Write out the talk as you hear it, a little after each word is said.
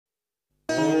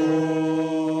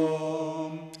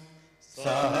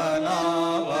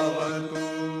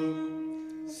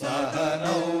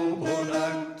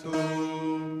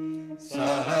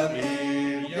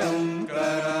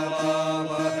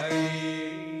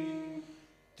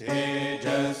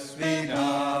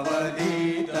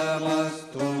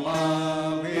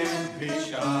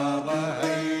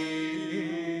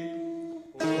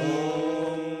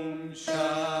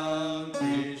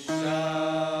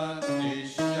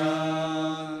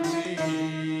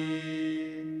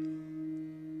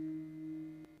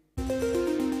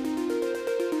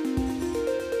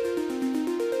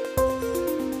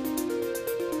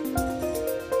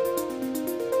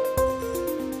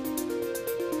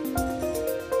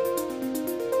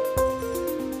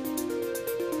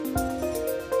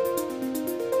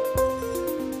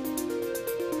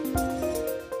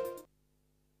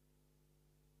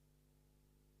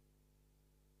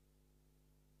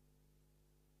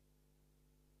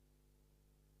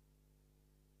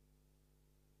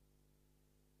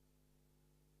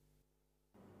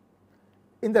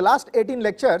in the last 18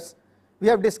 lectures, we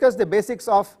have discussed the basics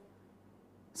of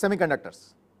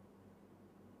semiconductors.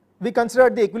 We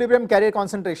considered the equilibrium carrier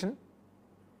concentration,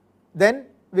 then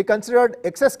we considered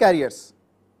excess carriers.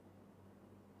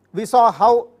 We saw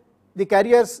how the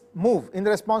carriers move in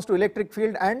response to electric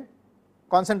field and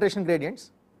concentration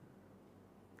gradients.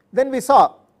 Then we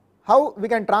saw how we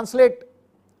can translate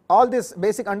all this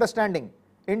basic understanding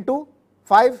into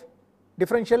 5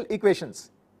 differential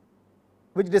equations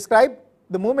which describe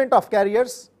the movement of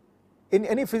carriers in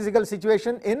any physical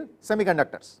situation in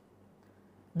semiconductors.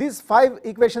 These 5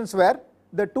 equations were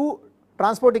the 2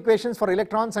 transport equations for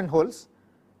electrons and holes,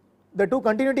 the 2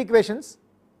 continuity equations,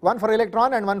 one for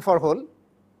electron and one for hole,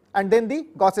 and then the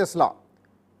Gauss's law.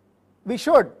 We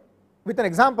showed with an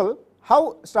example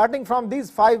how, starting from these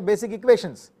 5 basic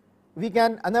equations, we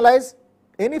can analyze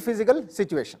any physical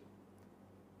situation.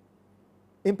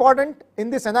 Important in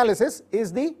this analysis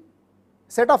is the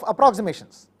set of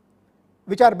approximations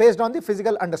which are based on the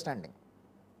physical understanding.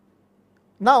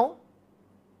 Now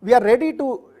we are ready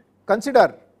to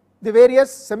consider the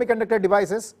various semiconductor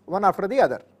devices one after the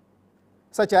other,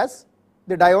 such as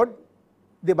the diode,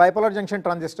 the bipolar junction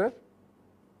transistor,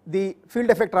 the field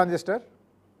effect transistor,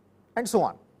 and so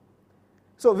on.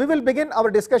 So we will begin our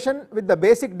discussion with the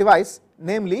basic device,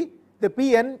 namely the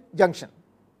PN junction.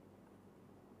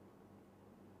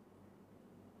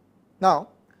 Now,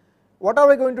 what are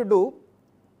we going to do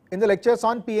in the lectures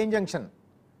on PN junction?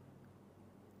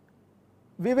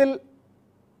 We will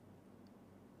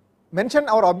mention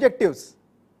our objectives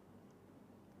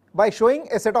by showing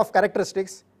a set of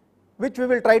characteristics which we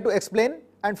will try to explain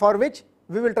and for which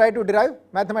we will try to derive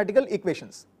mathematical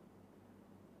equations.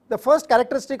 The first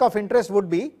characteristic of interest would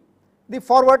be the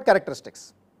forward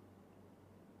characteristics.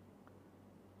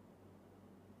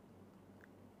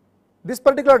 This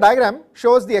particular diagram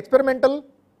shows the experimental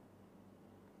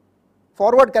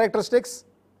forward characteristics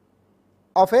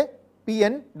of a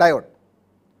PN diode.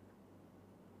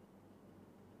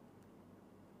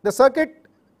 The circuit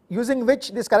using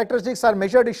which these characteristics are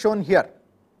measured is shown here.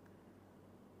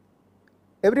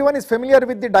 Everyone is familiar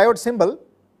with the diode symbol.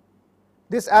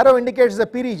 This arrow indicates the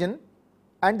P region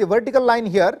and the vertical line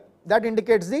here, that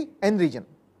indicates the N region.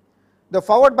 The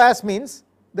forward bias means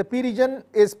the P region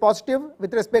is positive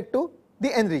with respect to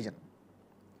the N region.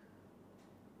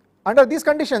 Under these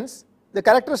conditions, the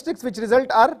characteristics which result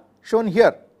are shown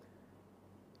here.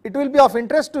 It will be of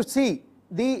interest to see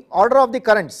the order of the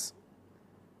currents.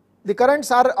 The currents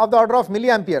are of the order of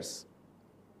milliamperes.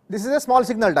 This is a small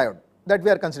signal diode that we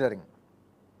are considering,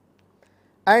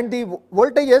 and the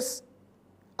voltages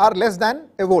are less than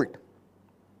a volt.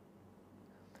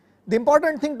 The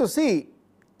important thing to see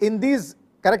in these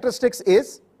characteristics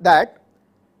is that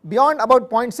beyond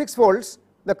about 0.6 volts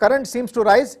the current seems to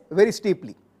rise very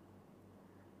steeply.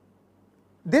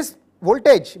 This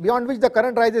voltage beyond which the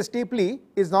current rises steeply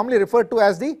is normally referred to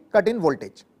as the cut-in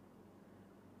voltage.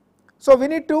 So we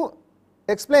need to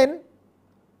explain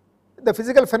the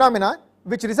physical phenomena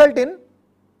which result in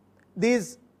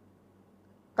these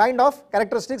kind of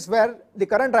characteristics where the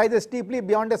current rises steeply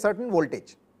beyond a certain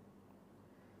voltage.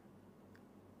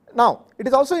 Now it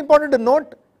is also important to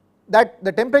note that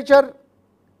the temperature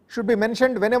should be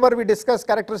mentioned whenever we discuss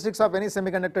characteristics of any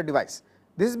semiconductor device.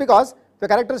 This is because the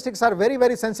characteristics are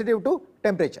very sensitive to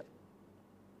temperature.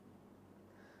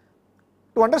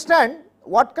 To understand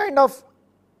what kind of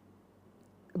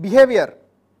behavior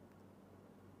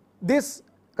these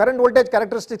current voltage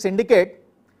characteristics indicate,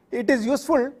 it is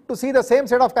useful to see the same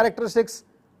set of characteristics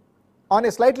on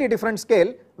a slightly different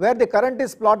scale, where the current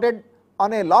is plotted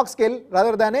on a log scale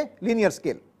rather than a linear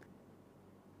scale.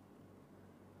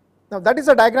 Now that is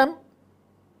a diagram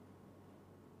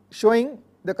showing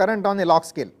the current on a log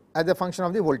scale as a function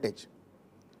of the voltage.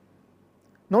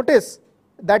 Notice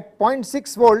that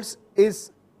 0.6 volts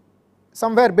is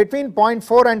somewhere between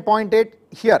 0.4 and 0.8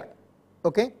 here,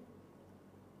 okay.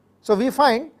 So we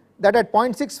find that at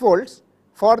 0.6 volts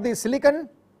for the silicon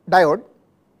diode,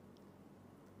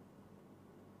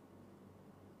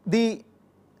 the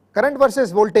current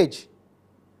versus voltage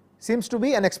seems to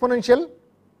be an exponential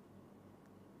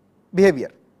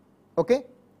behavior, okay.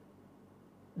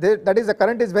 That is, the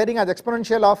current is varying as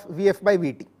exponential of Vf by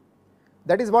Vt.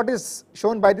 That is what is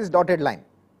shown by this dotted line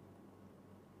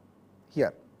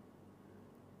here.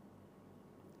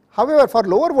 However, for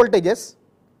lower voltages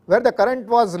where the current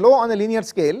was low on a linear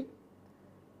scale,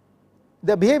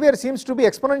 the behavior seems to be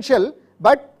exponential,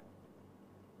 but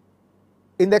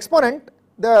in the exponent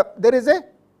there is a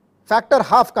factor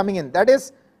half coming in, that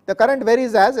is, the current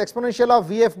varies as exponential of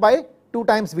Vf by 2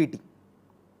 times Vt.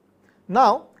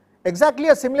 Now exactly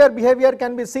a similar behavior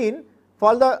can be seen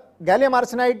for the gallium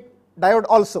arsenide diode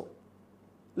also.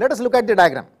 Let us look at the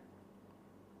diagram.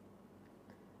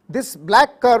 This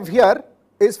black curve here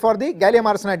is for the gallium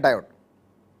arsenide diode.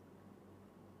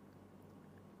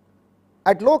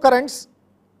 At low currents,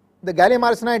 the gallium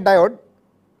arsenide diode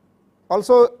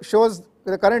also shows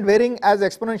the current varying as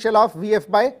exponential of Vf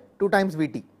by 2 times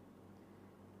Vt,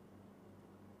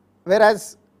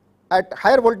 whereas at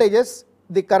higher voltages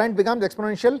the current becomes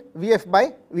exponential Vf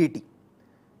by Vt.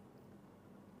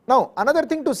 Now another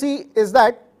thing to see is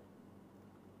that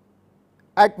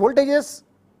at voltages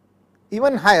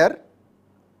even higher,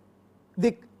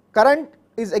 the current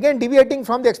is again deviating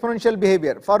from the exponential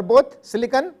behavior for both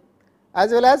silicon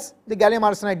as well as the gallium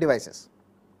arsenide devices.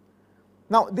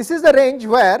 Now this is the range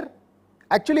where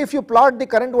actually if you plot the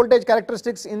current voltage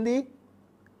characteristics in the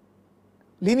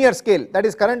linear scale, that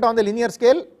is current on the linear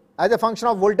scale as a function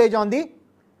of voltage on the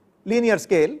linear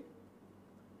scale,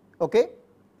 okay,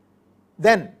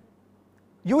 then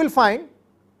you will find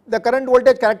the current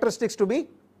voltage characteristics to be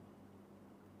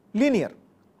linear.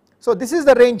 So this is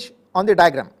the range on the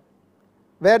diagram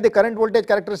where the current voltage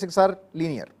characteristics are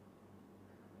linear.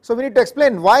 So we need to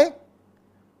explain why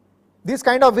these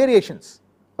kind of variations,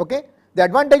 okay. The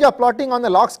advantage of plotting on the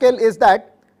log scale is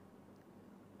that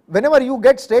whenever you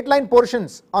get straight line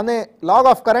portions on a log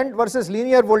of current versus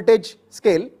linear voltage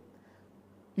scale,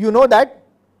 you know that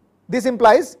this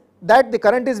implies that the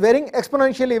current is varying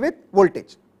exponentially with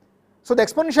voltage. So the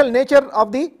exponential nature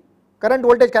of the current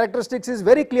voltage characteristics is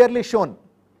very clearly shown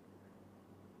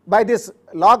by this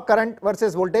log current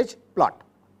versus voltage plot.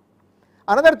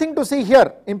 Another thing to see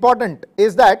here important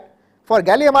is that for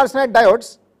gallium arsenide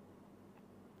diodes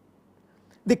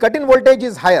the cut-in voltage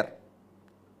is higher,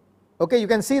 okay. You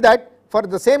can see that for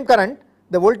the same current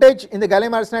the voltage in the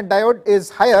gallium arsenide diode is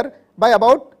higher by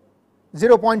about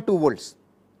 0.2 volts.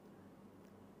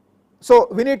 So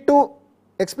we need to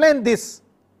explain this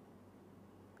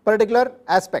particular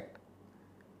aspect.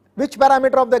 Which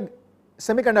parameter of the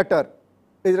semiconductor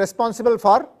is responsible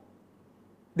for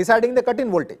deciding the cut-in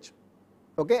voltage,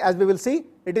 okay. As we will see,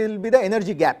 it will be the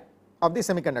energy gap of the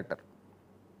semiconductor.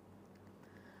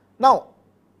 Now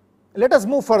let us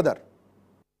move further.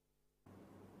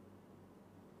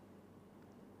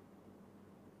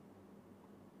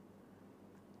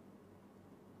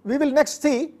 We will next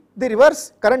see the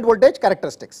reverse current voltage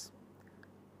characteristics.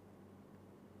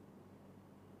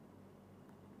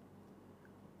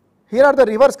 Here are the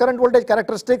reverse current voltage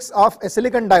characteristics of a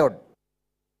silicon diode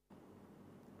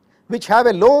which have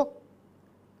a low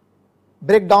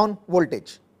breakdown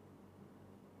voltage.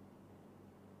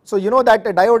 So you know that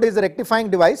a diode is a rectifying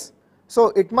device, so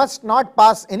it must not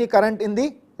pass any current in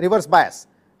the reverse bias.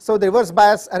 So the reverse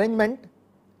bias arrangement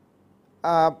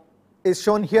is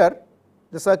shown here,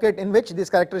 the circuit in which these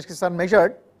characteristics are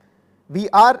measured.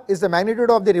 Vr is the magnitude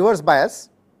of the reverse bias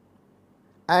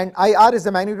and Ir is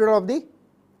the magnitude of the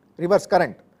reverse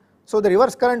current. So the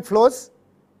reverse current flows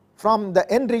from the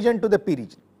N region to the P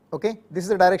region, okay. This is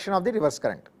the direction of the reverse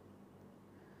current.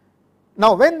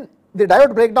 Now when the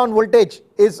diode breakdown voltage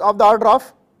is of the order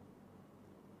of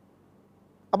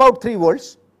about 3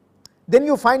 volts, then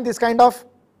you find this kind of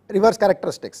reverse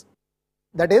characteristics,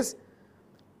 that is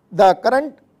the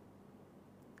current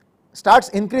starts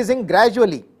increasing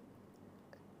gradually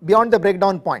beyond the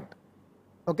breakdown point,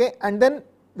 okay, and then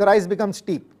the rise becomes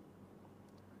steep.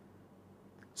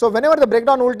 So whenever the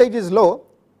breakdown voltage is low,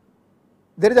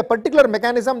 there is a particular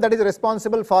mechanism that is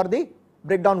responsible for the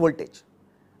breakdown voltage,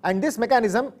 and this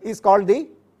mechanism is called the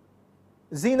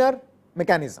Zener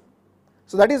mechanism.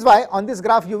 So that is why on this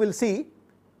graph you will see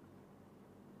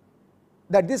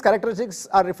that these characteristics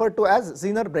are referred to as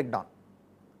Zener breakdown.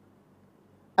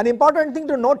 An important thing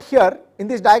to note here in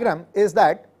this diagram is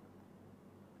that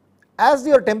as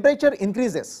your temperature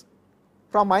increases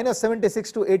from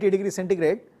 -76 to 80 degrees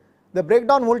centigrade, the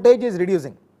breakdown voltage is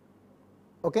reducing,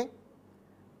 okay.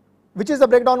 Which is the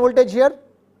breakdown voltage here?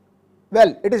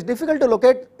 Well, it is difficult to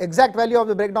locate exact value of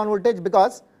the breakdown voltage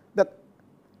because the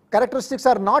characteristics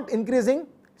are not increasing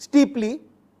steeply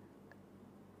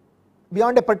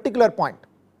beyond a particular point,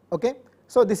 okay.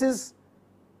 So this is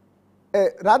a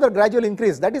rather gradual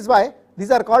increase, that is why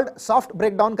these are called soft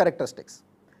breakdown characteristics.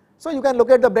 So you can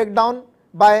locate the breakdown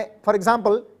by, for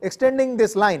example, extending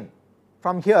this line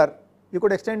from here. You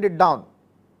could extend it down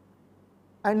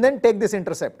and then take this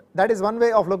intercept. That is one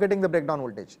way of locating the breakdown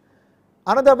voltage.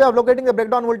 Another way of locating the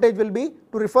breakdown voltage will be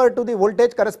to refer to the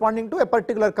voltage corresponding to a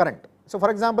particular current. So for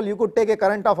example, you could take a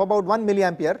current of about 1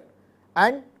 milliampere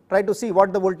and try to see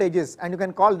what the voltage is, and you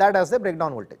can call that as the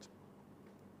breakdown voltage.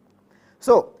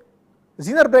 So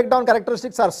Zener breakdown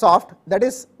characteristics are soft, that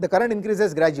is the current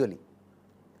increases gradually,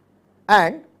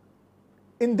 and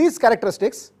in these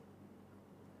characteristics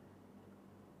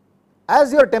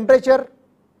as your temperature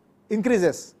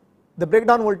increases, the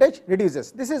breakdown voltage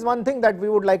reduces. This is one thing that we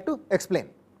would like to explain.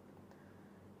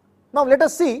 Now let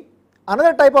us see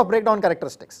another type of breakdown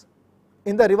characteristics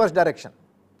in the reverse direction,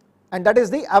 and that is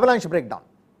the avalanche breakdown.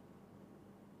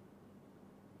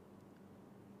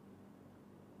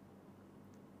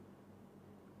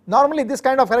 Normally this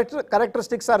kind of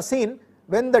characteristics are seen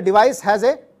when the device has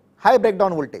a high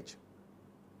breakdown voltage.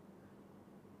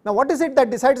 Now what is it that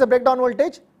decides the breakdown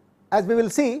voltage? As we will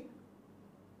see,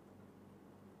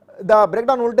 the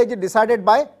breakdown voltage is decided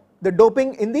by the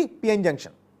doping in the PN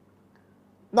junction.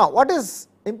 Now what is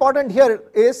important here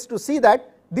is to see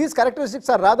that these characteristics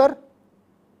are rather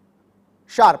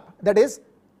sharp, that is,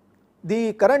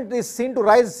 the current is seen to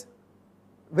rise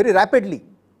very rapidly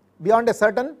beyond a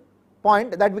certain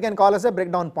point that we can call as a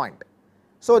breakdown point.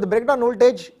 So the breakdown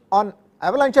voltage on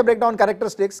avalanche breakdown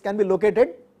characteristics can be located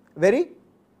very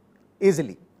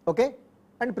easily, okay,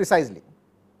 and precisely.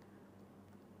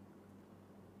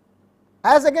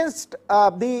 As against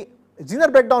the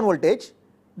Zener breakdown voltage,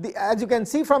 as you can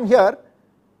see from here,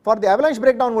 for the avalanche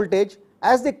breakdown voltage,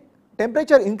 as the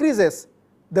temperature increases,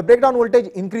 the breakdown voltage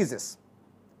increases,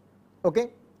 okay.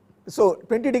 So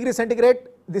 20 degrees centigrade,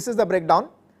 this is the breakdown,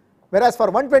 whereas for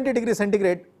 120 degrees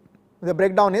centigrade, the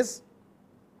breakdown is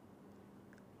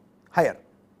higher.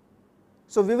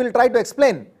 So we will try to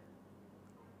explain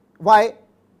why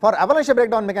for avalanche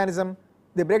breakdown mechanism,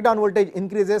 the breakdown voltage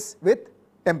increases with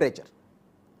temperature.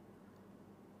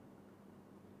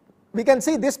 We can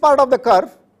see this part of the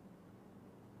curve,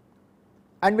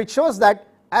 and which shows that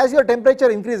as your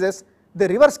temperature increases, the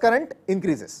reverse current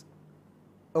increases,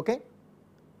 okay.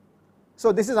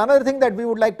 So this is another thing that we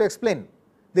would like to explain,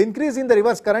 the increase in the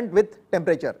reverse current with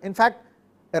temperature. In fact,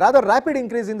 a rather rapid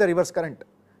increase in the reverse current.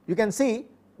 You can see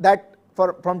that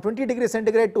from 20 degrees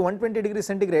centigrade to 120 degrees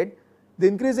centigrade, the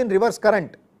increase in reverse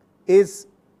current is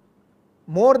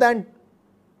more than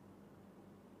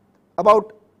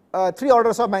about 3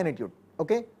 orders of magnitude,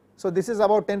 okay. So this is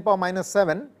about 10 power minus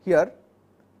 7 here,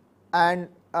 and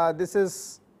this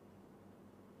is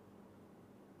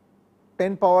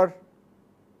 10 power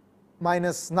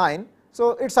minus 9.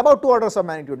 So it is about 2 orders of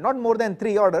magnitude, not more than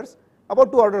 3 orders,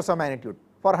 about 2 orders of magnitude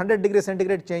for 100 degrees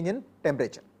centigrade change in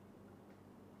temperature.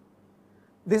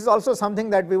 This is also something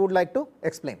that we would like to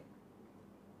explain.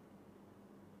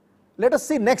 Let us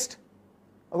see next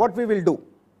what we will do.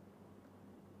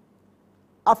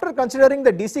 After considering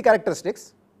the DC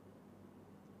characteristics,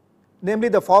 namely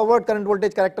the forward current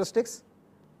voltage characteristics,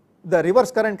 the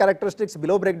reverse current characteristics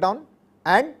below breakdown,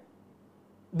 and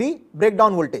the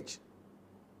breakdown voltage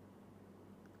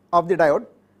of the diode,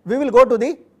 we will go to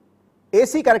the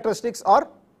AC characteristics or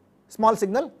small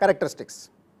signal characteristics.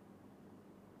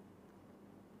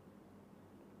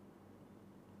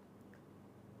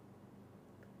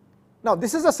 Now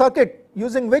this is a circuit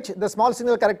using which the small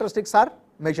signal characteristics are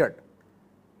measured.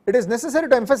 It is necessary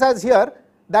to emphasize here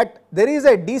that there is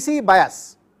a DC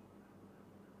bias.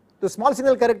 The small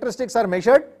signal characteristics are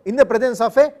measured in the presence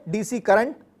of a DC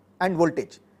current and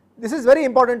voltage. This is very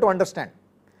important to understand.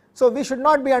 So we should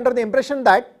not be under the impression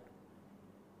that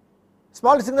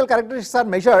small signal characteristics are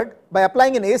measured by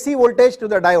applying an AC voltage to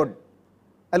the diode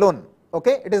alone,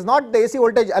 okay. It is not the AC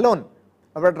voltage alone,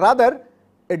 but rather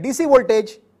a DC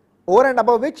voltage over and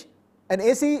above which an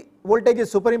AC voltage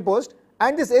is superimposed,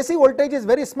 and this AC voltage is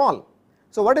very small.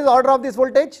 So what is the order of this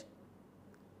voltage?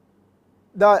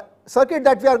 The circuit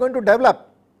that we are going to develop,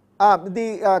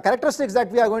 the characteristics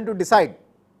that we are going to decide,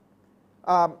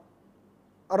 or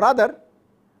rather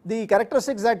the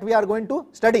characteristics that we are going to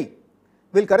study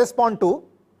will correspond to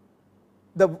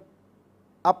the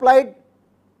applied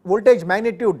voltage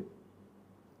magnitude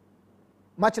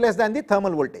much less than the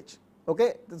thermal voltage,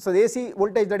 okay. So the AC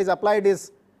voltage that is applied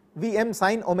is Vm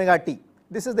sin omega t.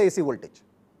 This is the AC voltage,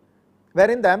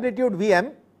 wherein the amplitude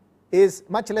Vm is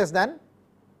much less than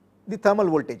the thermal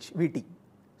voltage Vt.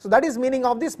 So that is meaning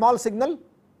of the small signal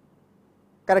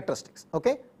characteristics,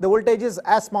 okay. The voltage is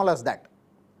as small as that.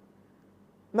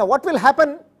 Now what will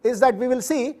happen is that we will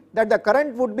see that the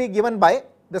current would be given by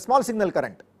the small signal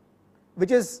current,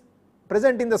 which is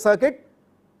present in the circuit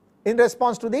in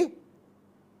response to the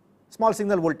small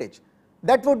signal voltage.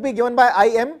 That would be given by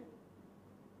Im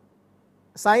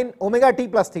sin omega t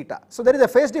plus theta. So there is a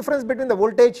phase difference between the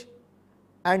voltage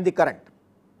and the current.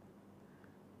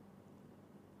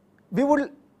 We will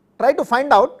try to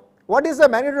find out what is the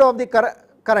magnitude of the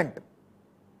current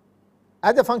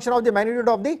as a function of the magnitude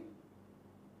of the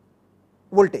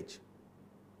voltage,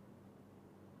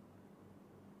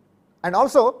 and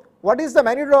also what is the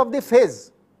magnitude of the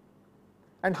phase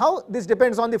and how this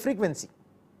depends on the frequency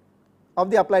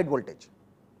of the applied voltage.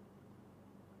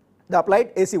 the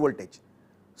applied AC voltage.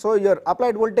 So your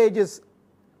applied voltage is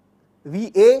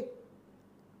VA,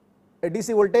 a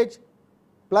DC voltage,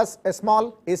 plus a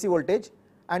small AC voltage,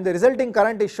 and the resulting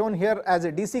current is shown here as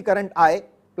a DC current I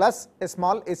plus a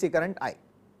small AC current I.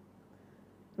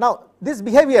 Now this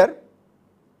behavior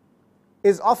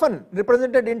is often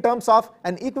represented in terms of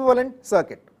an equivalent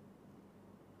circuit.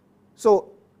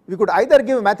 So we could either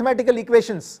give mathematical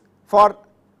equations for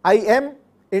Im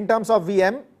in terms of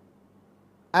Vm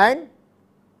and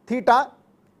theta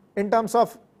in terms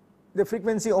of the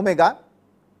frequency omega,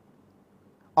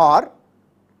 or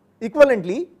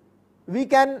equivalently we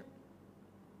can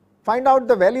find out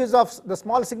the values of the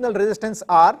small signal resistance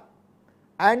R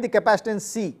and the capacitance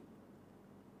C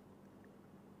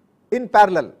in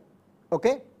parallel,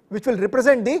 okay, which will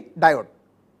represent the diode.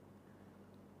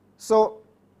 So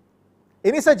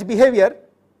any such behavior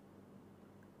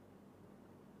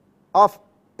of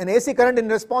an AC current in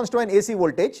response to an AC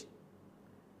voltage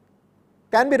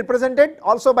can be represented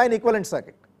also by an equivalent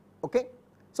circuit, okay.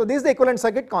 So this is the equivalent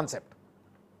circuit concept.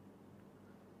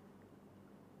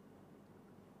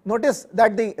 Notice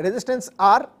that the resistance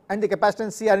R and the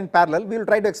capacitance C are in parallel. We will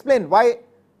try to explain why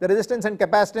the resistance and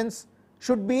capacitance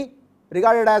should be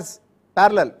regarded as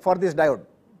parallel for this diode,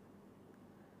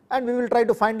 and we will try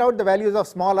to find out the values of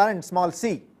small r and small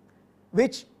c,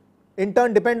 which in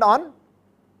turn depend on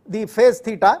the phase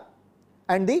theta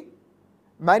and the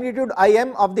magnitude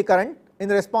Im of the current in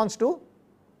response to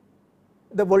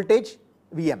the voltage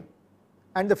Vm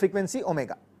and the frequency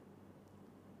omega.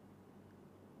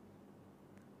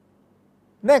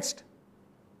 Next,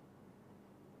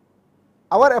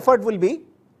 our effort will be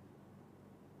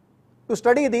to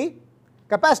study the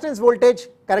capacitance voltage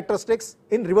characteristics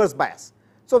in reverse bias.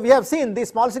 So we have seen the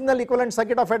small signal equivalent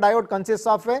circuit of a diode consists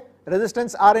of a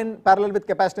resistance R in parallel with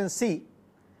capacitance C.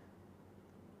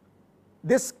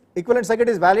 This equivalent circuit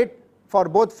is valid for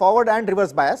both forward and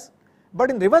reverse bias, but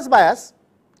in reverse bias,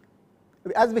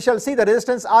 as we shall see, the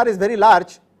resistance R is very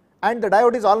large and the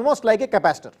diode is almost like a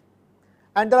capacitor,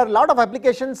 and there are a lot of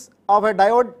applications of a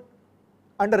diode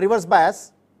under reverse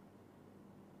bias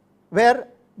where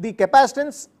the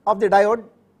capacitance of the diode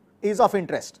is of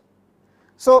interest.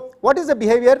 So what is the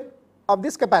behavior of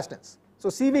this capacitance? So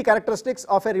CV characteristics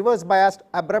of a reverse biased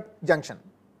abrupt junction.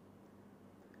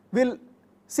 We will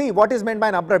see what is meant by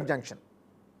an abrupt junction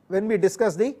when we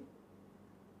discuss the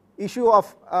issue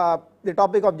of the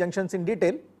topic of junctions in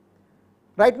detail.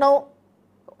 Right now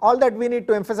all that we need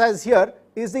to emphasize here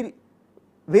is the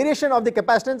variation of the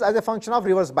capacitance as a function of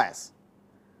reverse bias.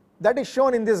 That is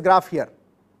shown in this graph here.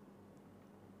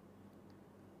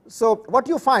 So what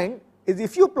you find is,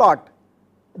 if you plot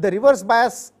the reverse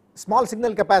bias small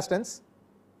signal capacitance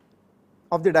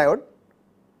of the diode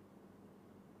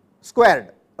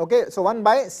squared, okay, so 1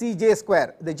 by Cj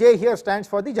square, the J here stands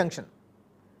for the junction.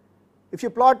 If you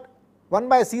plot 1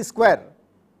 by C square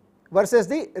versus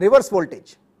the reverse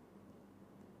voltage,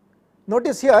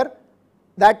 notice here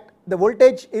that the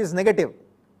voltage is negative,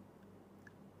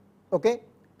 okay.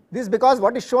 This is because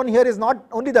what is shown here is not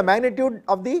only the magnitude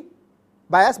of the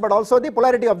bias but also the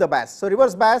polarity of the bias. So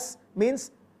reverse bias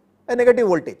means a negative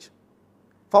voltage,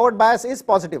 forward bias is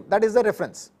positive, that is the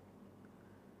reference.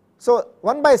 So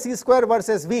 1 by C square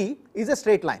versus V is a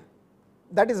straight line,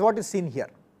 that is what is seen here.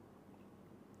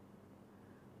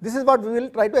 This is what we will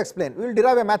try to explain. We will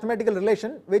derive a mathematical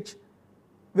relation which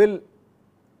will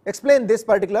explain this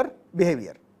particular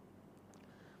behavior.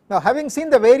 Now having seen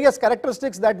the various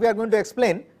characteristics that we are going to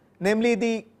explain, namely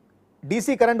the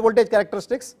DC current voltage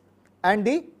characteristics and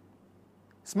the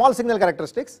small signal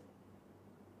characteristics,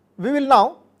 we will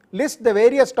now list the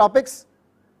various topics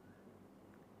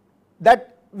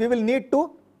that we will need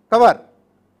to cover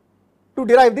to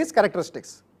derive these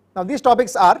characteristics. Now these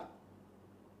topics are: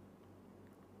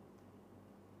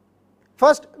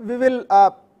 first we will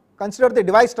consider the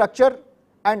device structure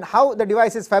and how the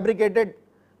device is fabricated.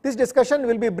 This discussion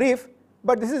will be brief,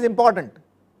 but this is important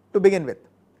to begin with.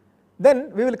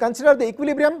 Then we will consider the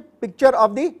equilibrium picture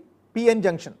of the PN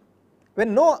junction.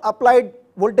 When no applied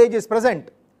voltage is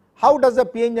present, how does the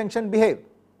PN junction behave?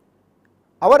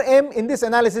 Our aim in this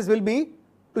analysis will be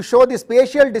to show the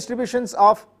spatial distributions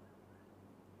of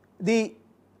the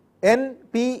N,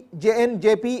 P, Jn,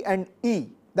 Jp and E,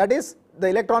 that is the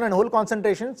electron and hole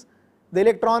concentrations, the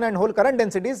electron and hole current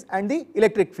densities and the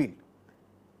electric field.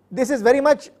 This is very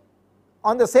much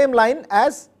on the same line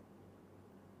as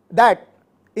that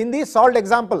in the solved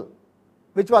example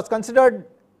which was considered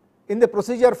in the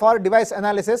procedure for device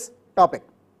analysis topic.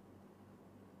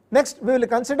 Next we will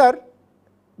consider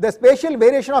the spatial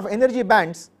variation of energy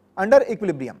bands under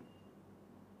equilibrium.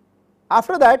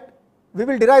 After that we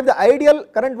will derive the ideal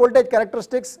current voltage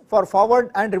characteristics for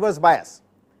forward and reverse bias.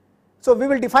 So we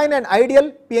will define an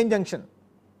ideal PN junction.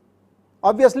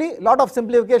 Obviously, lot of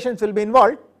simplifications will be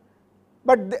involved,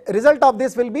 but the result of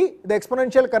this will be the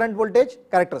exponential current voltage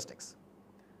characteristics.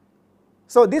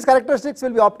 So these characteristics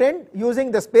will be obtained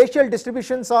using the spatial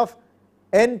distributions of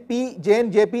N, P,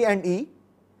 Jn, Jp and E,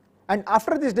 and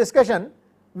after this discussion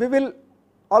we will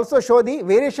also show the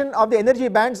variation of the energy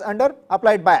bands under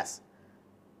applied bias.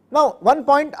 Now one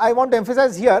point I want to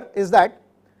emphasize here is that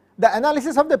the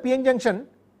analysis of the PN junction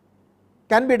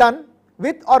can be done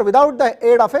with or without the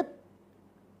aid of a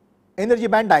energy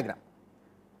band diagram.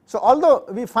 So although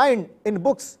we find in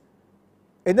books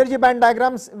energy band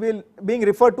diagrams being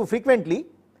referred to frequently,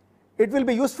 it will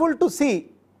be useful to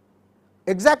see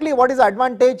exactly what is the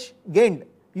advantage gained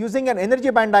using an energy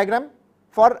band diagram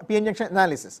for PN junction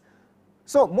analysis.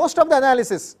 So most of the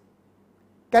analysis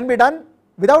can be done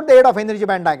without the aid of energy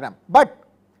band diagram, but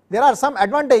there are some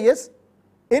advantages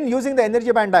in using the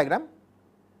energy band diagram,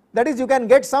 that is you can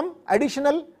get some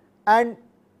additional and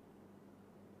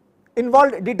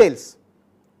involved details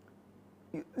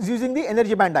using the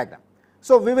energy band diagram.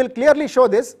 So we will clearly show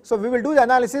this. So we will do the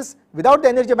analysis without the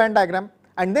energy band diagram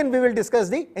and then we will discuss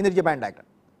the energy band diagram.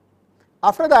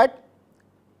 After that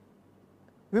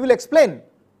we will explain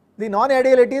the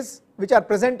non-idealities which are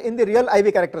present in the real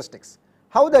IV characteristics,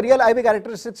 how the real IV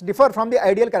characteristics differ from the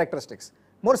ideal characteristics.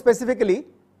 More specifically,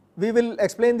 we will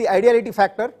explain the ideality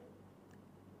factor,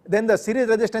 then the series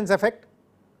resistance effect,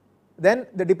 then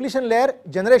the depletion layer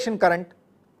generation current,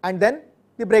 and then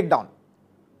the breakdown.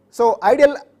 So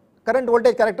ideal current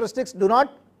voltage characteristics do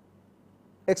not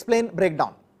explain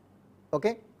breakdown.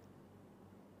 Okay.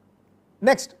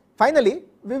 Next, finally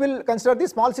we will consider the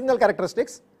small signal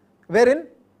characteristics, wherein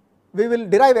we will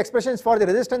derive expressions for the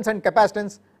resistance and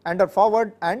capacitance under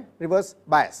forward and reverse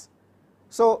bias.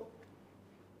 So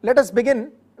let us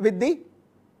begin with the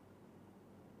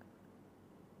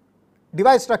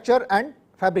device structure and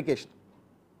fabrication.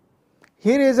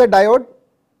 Here is a diode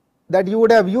that you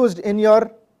would have used in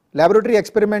your laboratory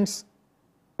experiments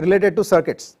related to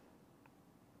circuits.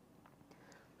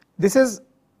 This is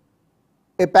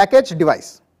a packaged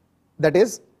device, that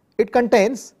is it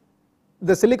contains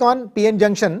the silicon PN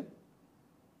junction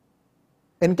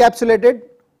encapsulated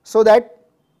so that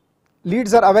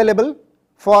leads are available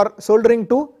for soldering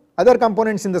to other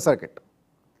components in the circuit.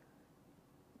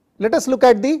 Let us look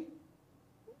at the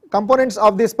components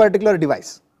of this particular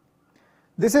device.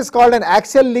 This is called an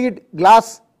axial lead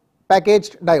glass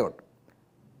packaged diode.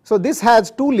 So this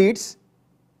has two leads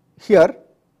here.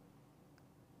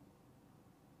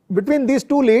 Between these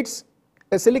two leads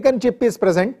a silicon chip is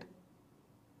present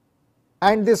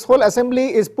and this whole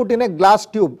assembly is put in a glass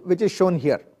tube which is shown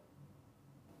here.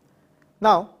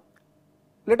 Now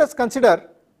let us consider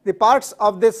the parts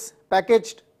of this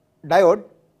packaged diode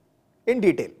in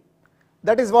detail.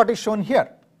 That is what is shown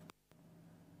here.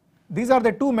 These are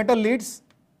the two metal leads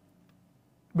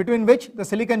between which the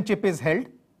silicon chip is held,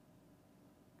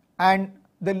 and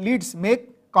the leads make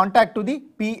contact to the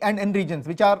P and N regions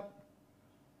which are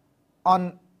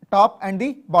on top and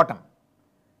the bottom,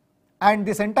 and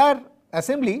this entire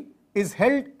assembly is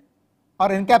held or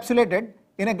encapsulated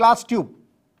in a glass tube.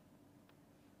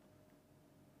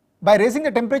 By raising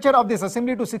the temperature of this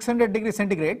assembly to 600 degrees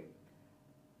centigrade,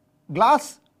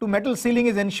 glass to metal sealing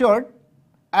is ensured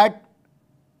at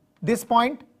this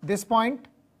point, this point,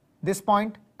 this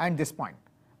point and this point,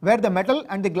 where the metal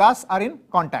and the glass are in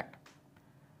contact.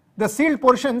 The sealed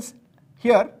portions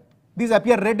here, these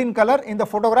appear red in color in the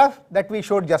photograph that we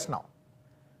showed just now.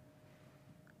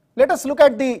 Let us look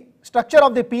at the structure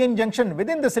of the PN junction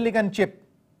within the silicon chip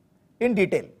in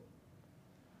detail.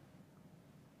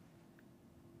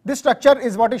 This structure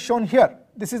is what is shown here.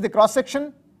 This is the cross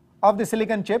section of the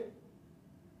silicon chip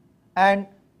and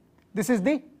this is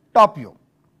the top view.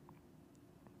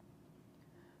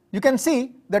 You can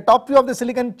see the top view of the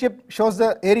silicon chip shows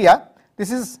the area.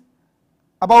 This is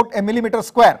about a millimeter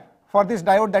square for this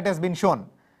diode that has been shown.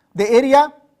 The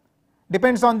area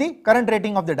depends on the current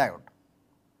rating of the diode.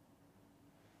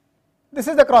 This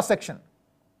is the cross section.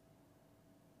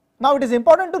 Now it is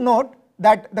important to note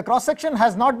that the cross section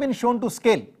has not been shown to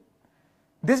scale.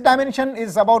 This dimension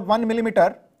is about 1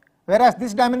 millimeter, whereas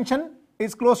this dimension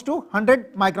is close to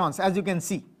 100 microns, as you can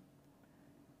see.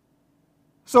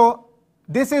 So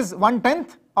this is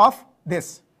 1/10 of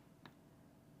this.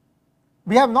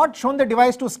 We have not shown the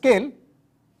device to scale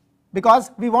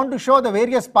because we want to show the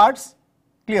various parts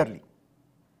clearly.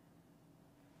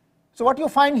 So what you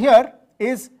find here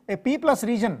is a P plus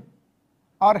region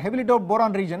or heavily doped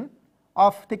boron region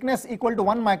of thickness equal to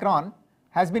 1 micron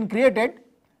has been created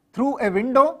through a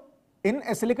window in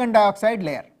a silicon dioxide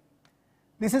layer.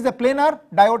 This is a planar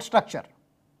diode structure,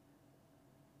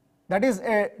 that is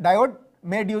a diode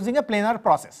made using a planar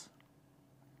process.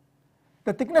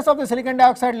 The thickness of the silicon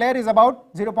dioxide layer is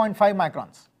about 0.5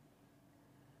 microns.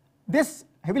 This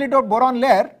heavily doped boron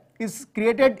layer is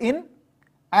created in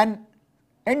an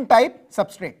N-type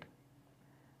substrate.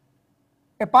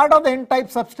 A part of the N-type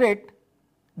substrate,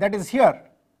 that is here,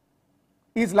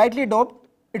 is lightly doped.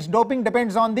 Its doping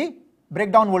depends on the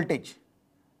breakdown voltage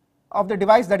of the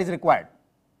device that is required.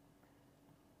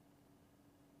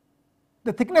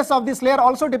 The thickness of this layer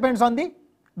also depends on the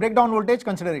breakdown voltage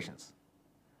considerations.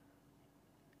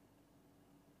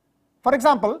 For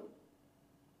example,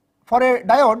 for a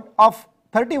diode of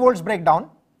 30 volts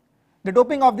breakdown, the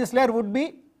doping of this layer would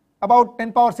be about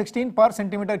 10 power 16 per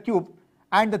centimeter cube,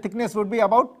 and the thickness would be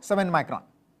about 7 micron.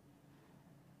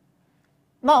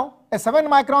 Now, a 7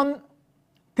 micron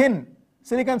thin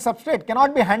silicon substrate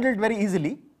cannot be handled very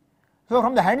easily. So,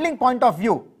 from the handling point of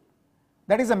view,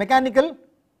 that is a mechanical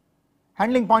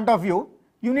handling point of view,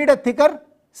 you need a thicker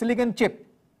silicon chip.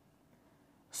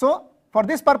 So, for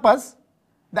this purpose,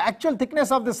 the actual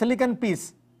thickness of the silicon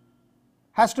piece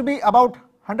has to be about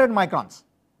 100 microns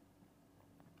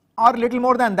or little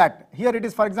more than that. Here it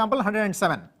is, for example,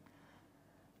 107.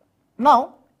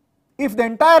 Now, if the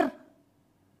entire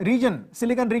region,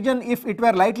 silicon region, if it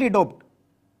were lightly doped,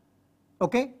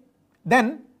 okay,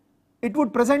 then it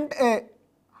would present a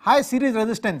high series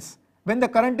resistance when the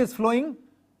current is flowing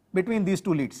between these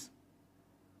two leads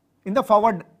in the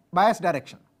forward bias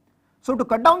direction. So, to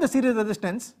cut down the series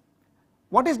resistance,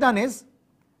 what is done is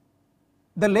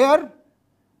the layer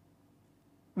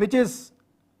which is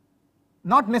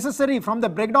not necessary from the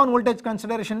breakdown voltage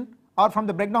consideration or from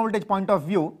the breakdown voltage point of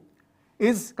view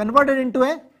is converted into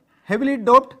a heavily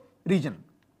doped region.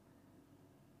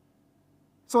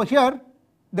 So, here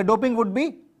the doping would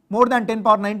be more than 10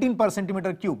 power 19 per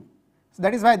centimeter cube. So,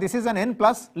 that is why this is an N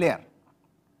plus layer.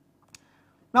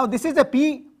 Now, this is a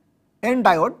P N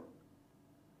diode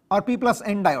or P plus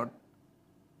N diode.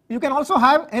 You can also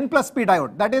have N plus P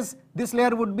diode, that is, this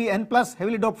layer would be N plus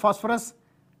heavily doped phosphorus,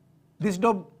 this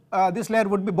layer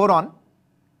would be boron.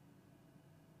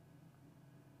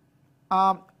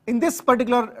 In this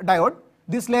particular diode,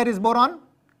 this layer is boron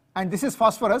and this is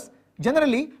phosphorus.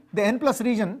 Generally, the N plus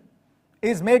region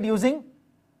is made using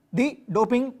the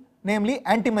doping, namely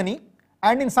antimony,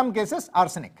 and in some cases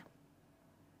arsenic.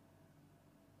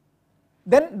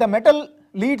 Then the metal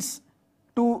leads,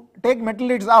 to take metal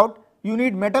leads out, you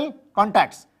need metal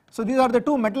contacts. So, these are the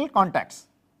two metal contacts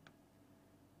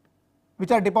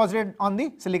which are deposited on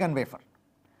the silicon wafer.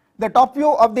 The top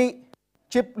view of the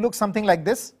chip looks something like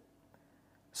this.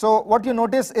 So, what you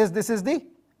notice is this is the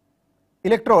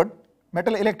electrode,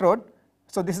 metal electrode.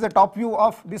 So, this is the top view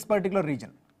of this particular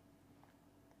region.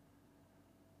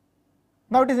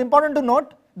 Now, it is important to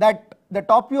note that the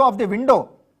top view of the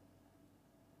window,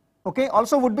 okay,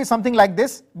 also would be something like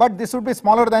this, but this would be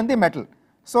smaller than the metal.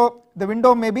 So, the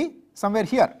window may be somewhere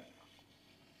here.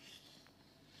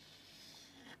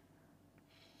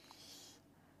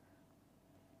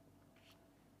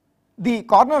 The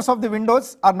corners of the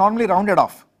windows are normally rounded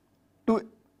off to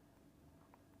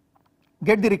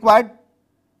get the required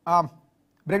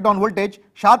breakdown voltage.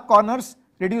 Sharp corners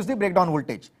reduce the breakdown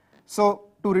voltage. So,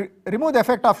 to remove the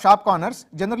effect of sharp corners,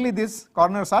 generally these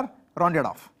corners are rounded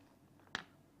off.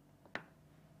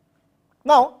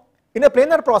 Now, in a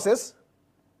planar process,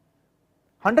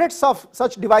 hundreds of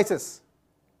such devices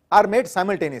are made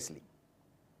simultaneously.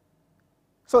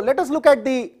 So, let us look at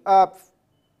the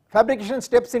fabrication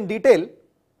steps in detail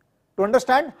to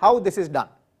understand how this is done.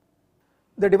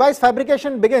 The device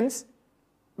fabrication begins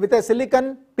with a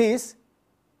silicon piece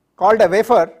called a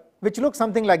wafer, which looks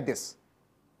something like this.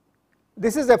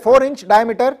 This is a 4-inch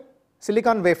diameter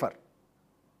silicon wafer.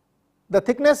 The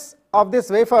thickness of this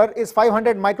wafer is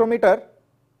 500 micrometer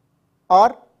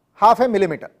or half a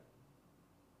millimeter.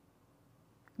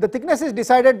 The thickness is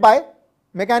decided by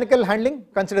mechanical handling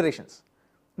considerations.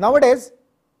 Nowadays,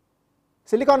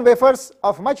 silicon wafers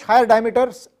of much higher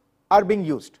diameters are being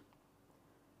used.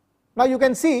 Now, you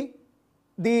can see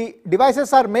the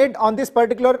devices are made on this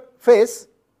particular face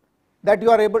that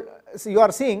you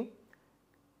are seeing.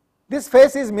 This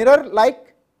face is mirror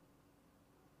like,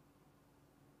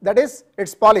 that is, it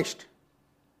is polished,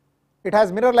 it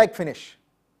has mirror like finish.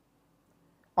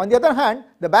 On the other hand,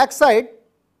 the back side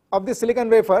of the silicon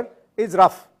wafer is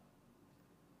rough,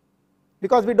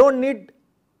 because we do not need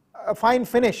a fine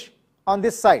finish on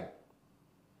this side.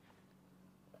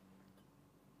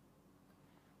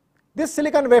 This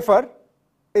silicon wafer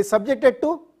is subjected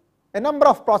to a number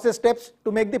of process steps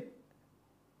to make the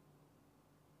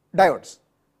diodes.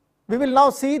 We will now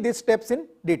see these steps in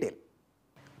detail.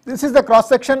 This is the cross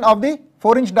section of the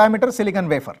 4-inch diameter silicon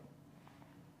wafer.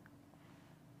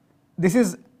 This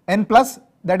is N plus,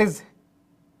 that is,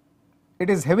 it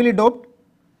is heavily doped.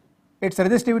 Its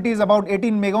resistivity is about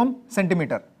 18 megohm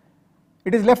centimeter.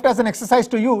 It is left as an exercise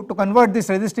to you to convert this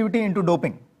resistivity into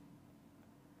doping.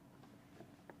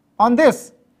 On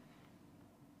this,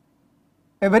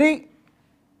 a very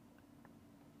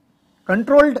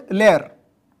controlled layer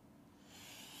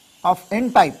of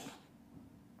N type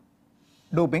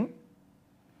doping,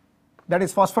 that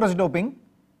is phosphorus doping,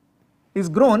 is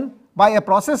grown by a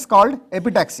process called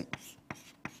epitaxy.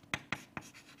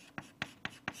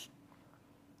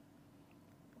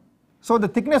 So the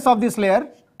thickness of this layer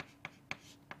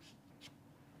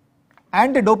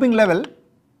and the doping level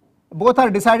both are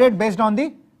decided based on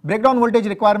the breakdown voltage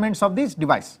requirements of this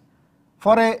device.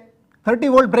 For a 30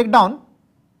 volt breakdown,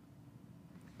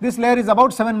 this layer is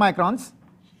about 7 microns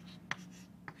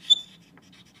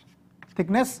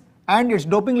thickness and its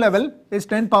doping level is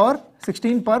 10 power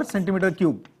 16 per centimeter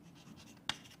cube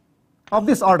of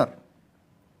this order.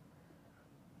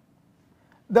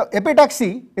 The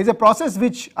epitaxy is a process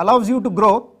which allows you to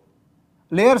grow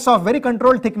layers of very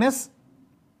controlled thickness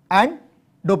and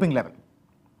doping level.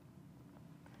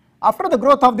 After the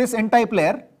growth of this N-type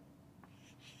layer,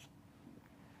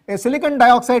 a silicon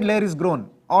dioxide layer is grown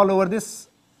all over this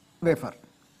wafer.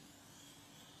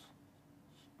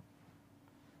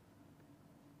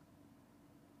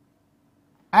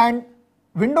 And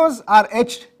windows are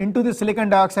etched into the silicon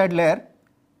dioxide layer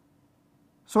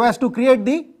so as to create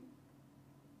the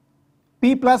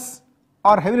P plus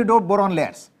or heavily doped boron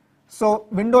layers. So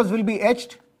windows will be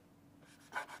etched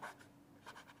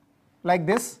like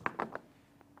this.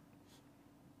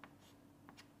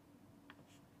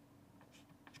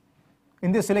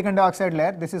 In this silicon dioxide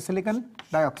layer, this is silicon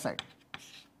dioxide.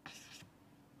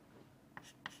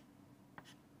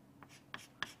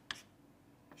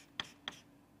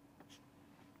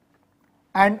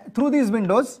 And through these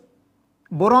windows,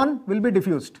 boron will be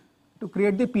diffused to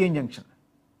create the PN junction.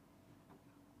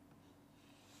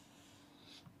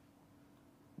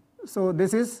 So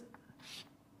this is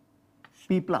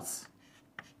P plus.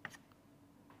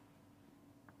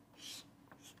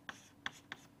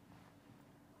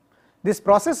 This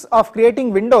process of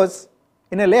creating windows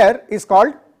in a layer is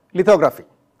called lithography.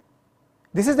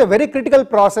 This is a very critical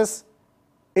process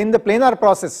in the planar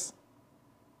process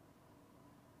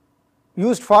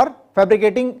used for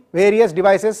fabricating various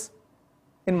devices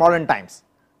in modern times.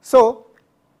 So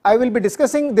I will be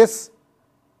discussing this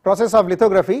process of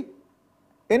lithography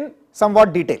in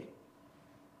somewhat detail.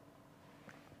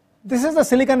 This is the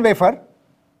silicon wafer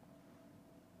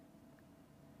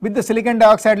with the silicon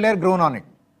dioxide layer grown on it.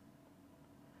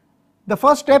 The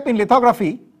first step in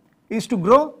lithography is to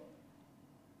grow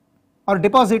or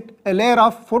deposit a layer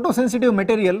of photosensitive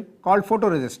material called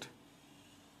photoresist.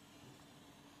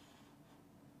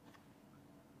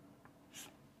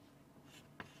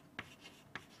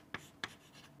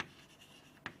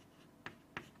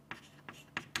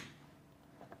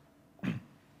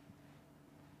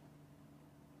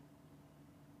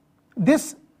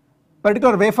 This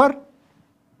particular wafer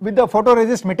with the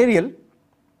photoresist material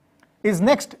is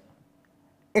next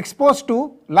exposed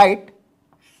to light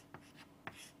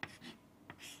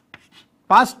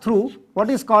passed through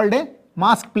what is called a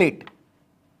mask plate.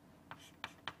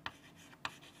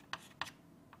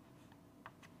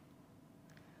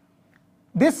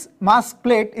 This mask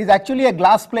plate is actually a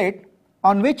glass plate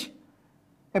on which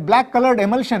a black colored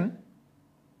emulsion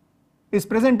is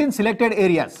present in selected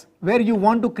areas where you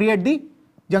want to create the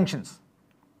junctions.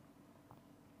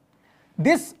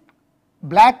 This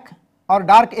black or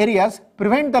dark areas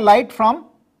prevent the light from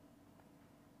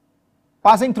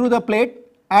passing through the plate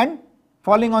and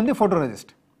falling on the photoresist.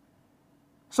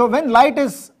 So when light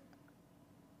is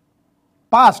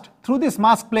passed through this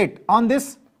mask plate on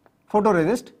this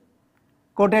photoresist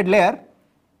coated layer,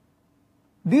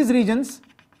 these regions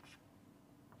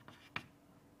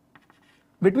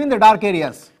between the dark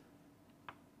areas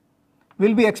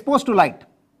will be exposed to light,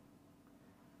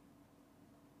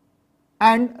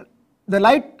 and the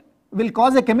light will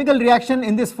cause a chemical reaction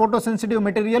in this photosensitive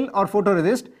material or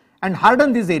photoresist and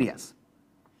harden these areas.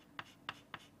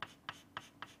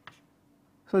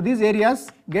 So these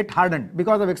areas get hardened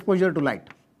because of exposure to light.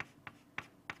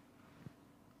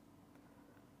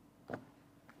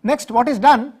 Next, what is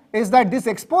done is that this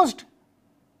exposed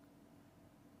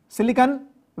silicon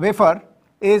wafer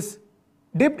is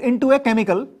dipped into a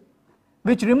chemical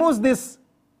which removes this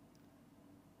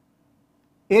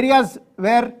areas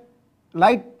where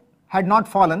light had not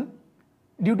fallen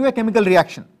due to a chemical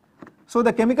reaction. So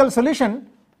the chemical solution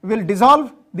will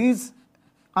dissolve these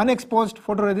unexposed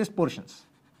photoresist portions.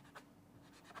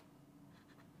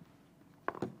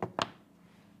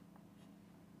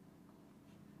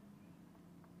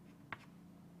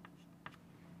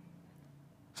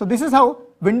 So this is how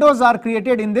windows are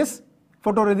created in this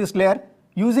photoresist layer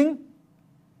using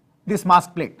this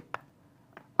mask plate.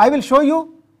 I will show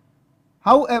you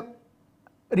how a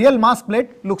real mask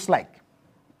plate looks like.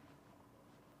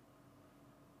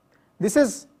 This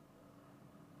is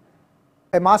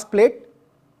a mask plate.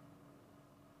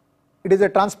 It is a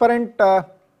transparent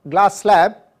glass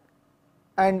slab,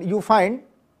 and you find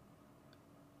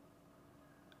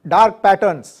dark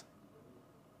patterns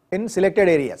in selected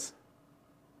areas.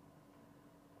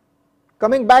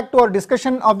 Coming back to our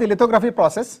discussion of the lithography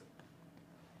process,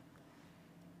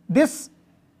 this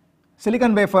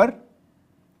silicon wafer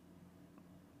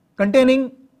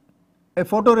containing a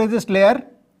photoresist layer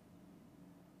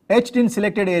etched in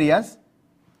selected areas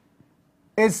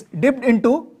is dipped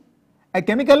into a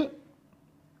chemical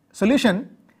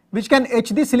solution which can etch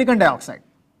the silicon dioxide.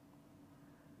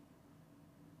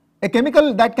 A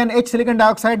chemical that can etch silicon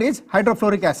dioxide is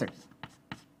hydrofluoric acid.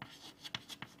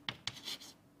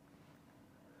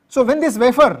 So when this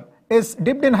wafer is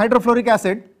dipped in hydrofluoric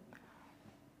acid,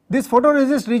 these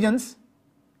photoresist regions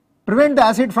prevent the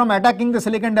acid from attacking the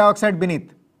silicon dioxide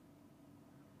beneath.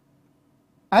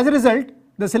 As a result,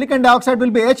 the silicon dioxide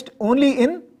will be etched only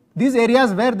in these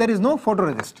areas where there is no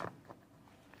photoresist.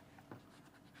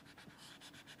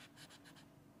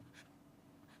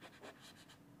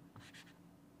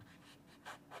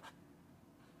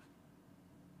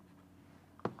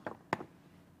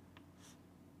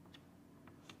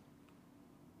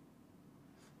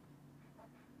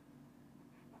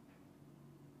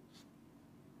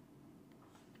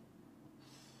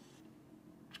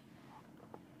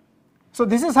 So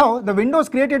this is how the windows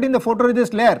created in the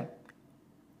photoresist layer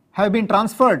have been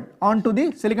transferred onto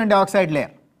the silicon dioxide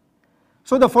layer.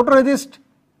 So the photoresist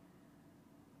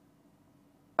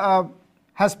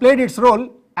has played its role,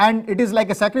 and it is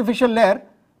like a sacrificial layer.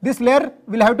 This layer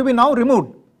will have to be now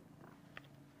removed.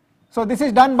 So this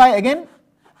is done by again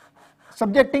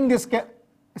subjecting this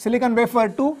silicon wafer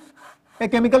to a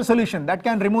chemical solution that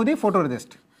can remove the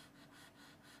photoresist.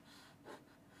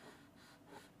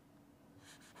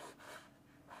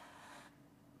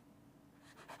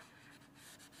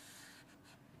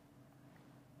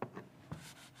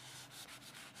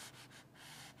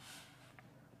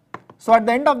 So at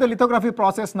the end of the lithography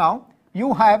process now,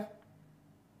 you have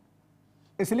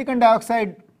a silicon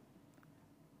dioxide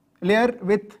layer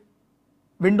with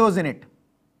windows in it.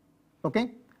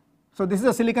 Okay? So this is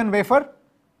a silicon wafer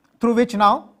through which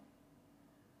now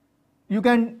you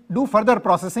can do further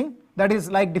processing, that is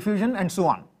like diffusion and so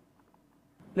on.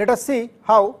 Let us see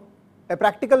how a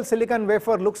practical silicon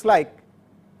wafer looks like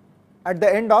at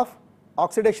the end of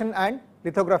oxidation and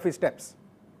lithography steps.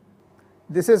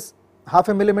 This is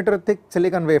 0.5 millimeter thick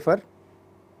silicon wafer.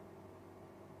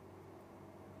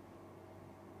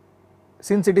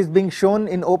 Since it is being shown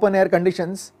in open air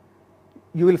conditions,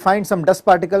 you will find some dust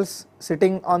particles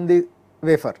sitting on the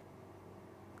wafer.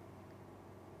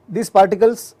 These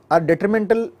particles are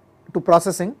detrimental to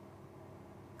processing.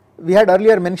 We had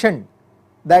earlier mentioned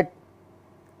that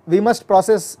we must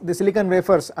process the silicon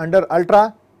wafers under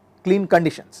ultra clean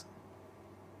conditions.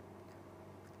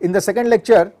 In the second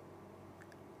lecture,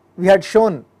 we had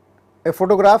shown a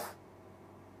photograph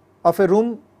of a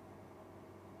room,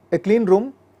 a clean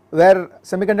room where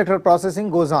semiconductor processing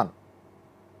goes on.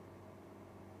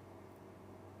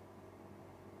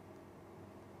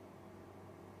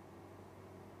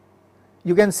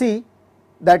 You can see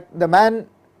that the man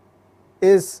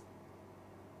is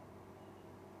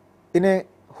in a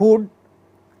hood,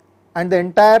 and the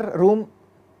entire room,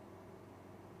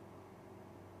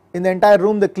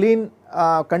 the clean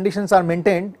conditions are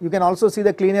maintained. You can also see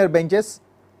the clean air benches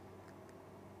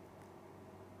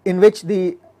in which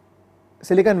the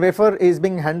silicon wafer is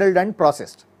being handled and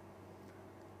processed.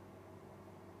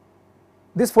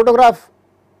 This photograph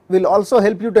will also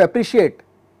help you to appreciate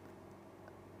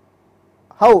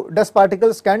how dust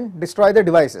particles can destroy the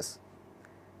devices.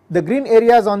 The green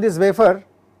areas on this wafer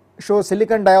show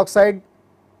silicon dioxide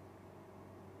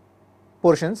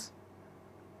portions.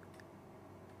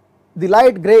 The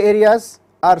light grey areas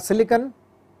are silicon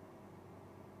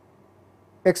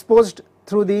exposed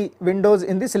through the windows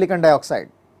in the silicon dioxide.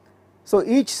 So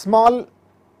each small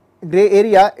grey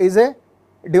area is a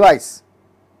device,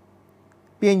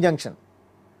 PN junction.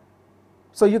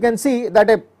 So you can see that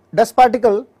a dust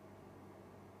particle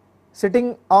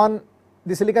sitting on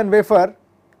the silicon wafer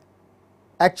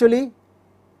actually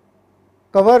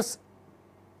covers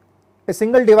a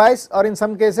single device or in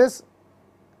some cases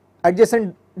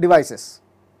adjacent devices.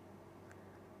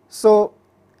 So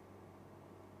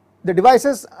the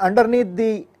devices underneath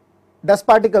the dust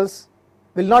particles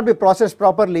will not be processed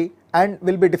properly and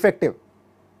will be defective.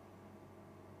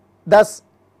 Thus,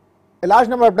 a large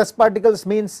number of dust particles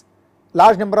means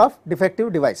large number of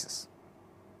defective devices.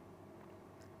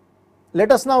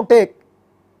 Let us now take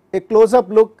a close-up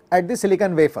look at the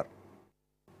silicon wafer.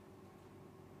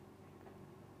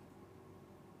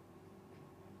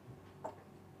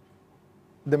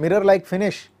 The mirror-like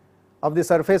finish of the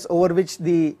surface over which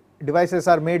the devices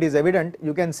are made is evident.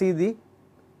 You can see the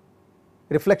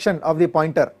reflection of the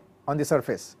pointer on the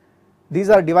surface. These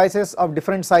are devices of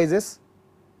different sizes.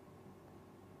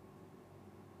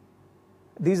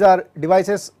 These are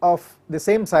devices of the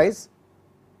same size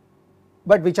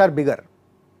but which are bigger.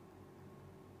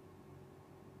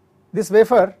 This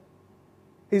wafer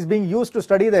is being used to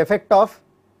study the effect of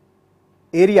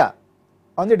area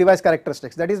on the device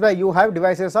characteristics. That is why you have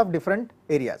devices of different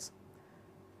areas.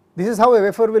 This is how a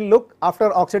wafer will look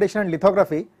after oxidation and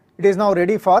lithography. It is now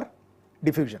ready for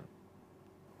diffusion.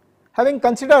 Having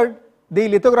considered the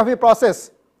lithography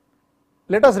process,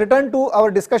 let us return to our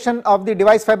discussion of the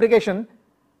device fabrication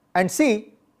and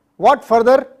see what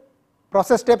further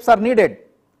process steps are needed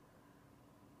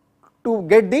to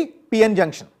get the PN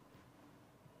junction.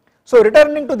 So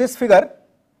returning to this figure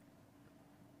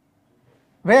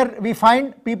where we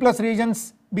find P plus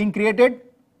regions being created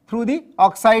through the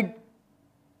oxide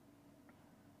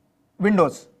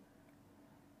windows.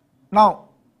 Now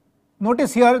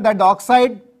notice here that the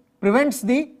oxide prevents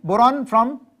the boron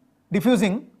from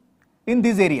diffusing in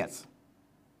these areas.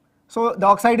 So the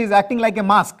oxide is acting like a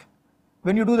mask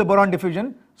when you do the boron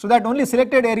diffusion, so that only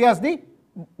selected areas the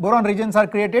boron regions are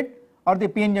created or the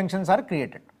PN junctions are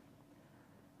created.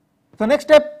 So next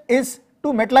step is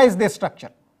to metallize this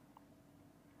structure.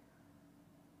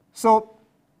 So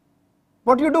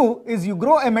what you do is you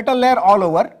grow a metal layer all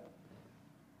over,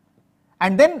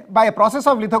 and then by a process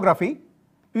of lithography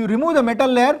you remove the metal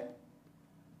layer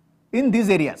in these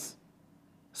areas,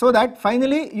 so that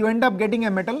finally you end up getting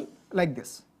a metal like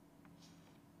this,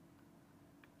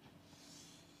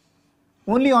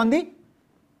 only on the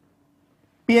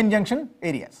PN junction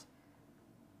areas.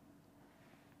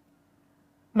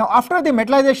 Now after the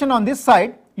metallization on this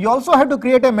side, you also have to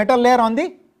create a metal layer on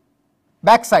the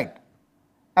back side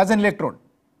as an electrode.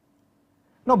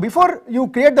 Now before you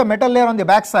create the metal layer on the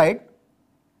back side,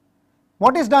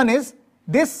 what is done is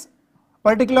this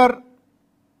particular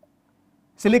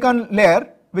silicon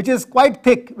layer, which is quite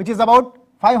thick, which is about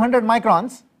 500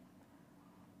 microns,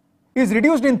 is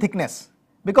reduced in thickness,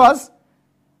 because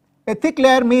a thick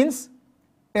layer means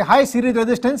a high series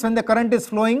resistance when the current is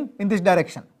flowing in this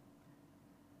direction.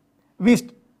 We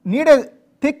need a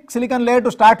thick silicon layer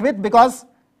to start with, because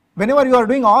whenever you are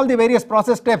doing all the various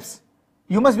process steps,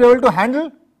 you must be able to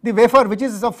handle the wafer which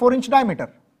is of 4-inch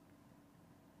diameter.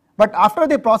 But after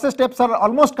the process steps are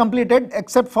almost completed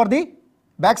except for the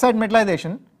backside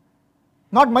metallization,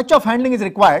 not much of handling is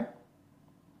required,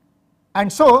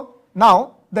 and so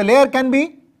now the layer can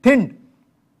be thinned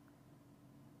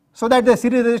so that the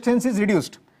series resistance is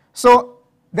reduced. So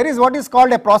there is what is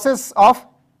called a process of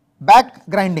back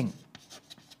grinding.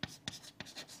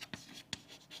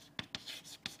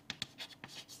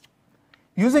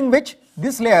 Using which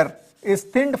this layer is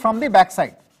thinned from the back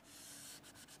side.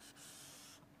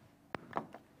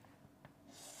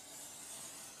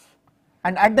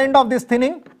 And at the end of this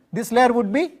thinning, this layer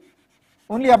would be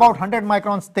only about 100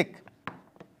 microns thick.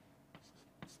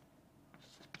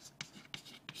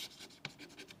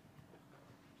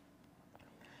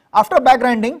 After back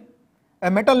grinding,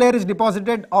 a metal layer is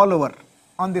deposited all over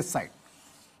on this side.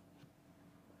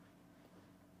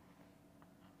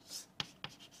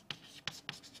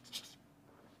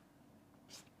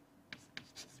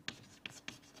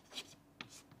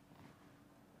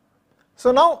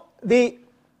 So now the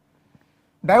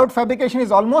diode fabrication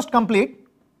is almost complete,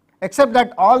 except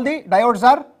that all the diodes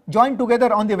are joined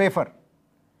together on the wafer.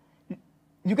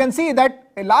 You can see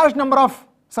that a large number of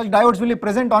such diodes will be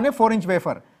present on a 4-inch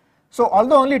wafer. So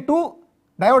although only 2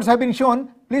 diodes have been shown,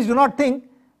 please do not think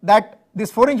that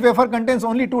this 4-inch wafer contains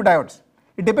only 2 diodes.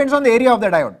 It depends on the area of the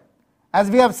diode. As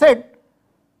we have said,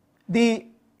 the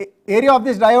area of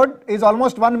this diode is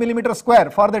almost 1 millimeter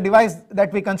square for the device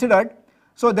that we considered.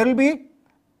 So there will be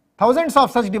thousands of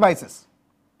such devices.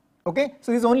 Okay,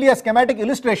 so this is only a schematic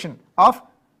illustration of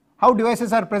how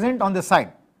devices are present on this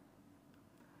side.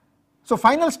 So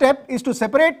final step is to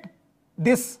separate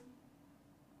this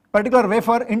particular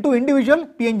wafer into individual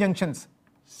PN junctions.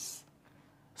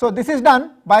 So this is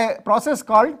done by a process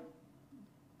called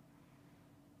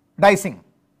dicing,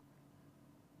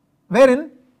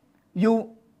 wherein you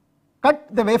cut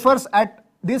the wafers at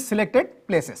these selected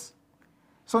places.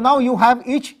 So now you have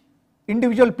each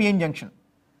individual PN junction.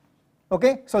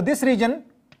 Okay, so this region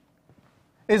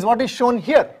is what is shown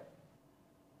here.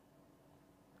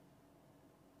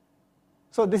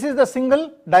 So this is the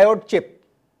single diode chip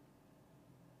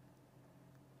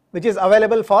which is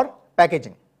available for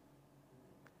packaging.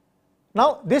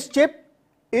 Now this chip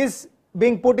is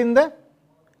being put in the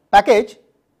package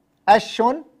as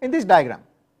shown in this diagram.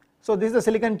 So this is the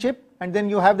silicon chip, and then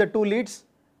you have the two leads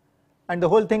and the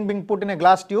whole thing being put in a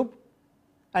glass tube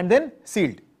and then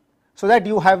sealed, so that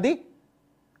you have the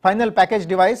final package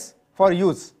device for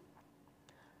use.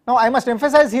 Now I must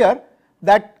emphasize here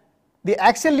that the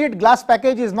axial lead glass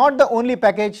package is not the only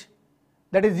package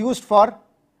that is used for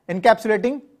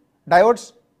encapsulating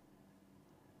diodes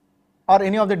or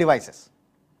any of the devices.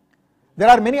 There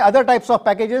are many other types of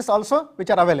packages also which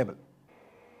are available.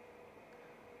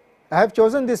 I have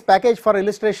chosen this package for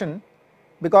illustration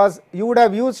because you would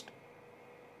have used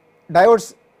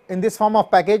diodes in this form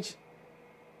of package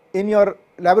in your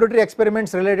laboratory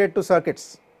experiments related to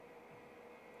circuits.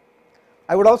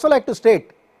 I would also like to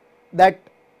state that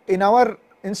in our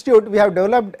institute we have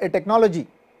developed a technology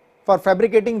for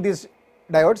fabricating these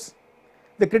diodes.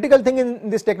 The critical thing in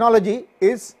this technology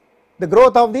is the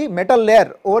growth of the metal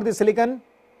layer over the silicon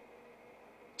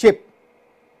chip.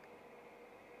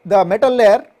 The metal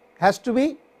layer has to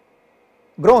be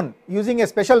grown using a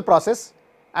special process,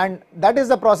 and that is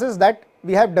the process that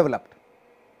we have developed.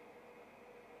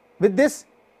 With this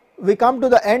we come to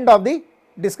the end of the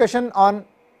discussion on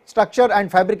structure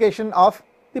and fabrication of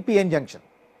the PN junction.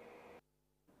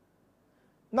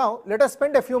 Now let us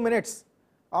spend a few minutes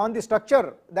on the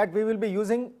structure that we will be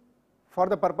using for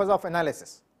the purpose of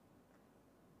analysis.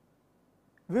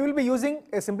 We will be using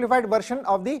a simplified version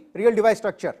of the real device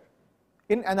structure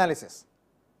in analysis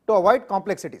to avoid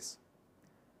complexities.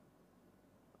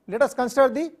 Let us consider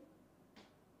the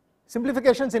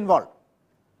simplifications involved.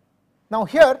 Now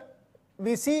here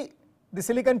we see the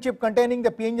silicon chip containing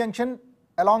the PN junction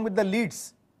along with the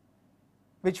leads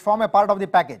which form a part of the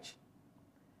package.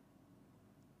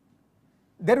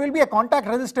 There will be a contact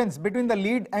resistance between the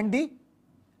lead and the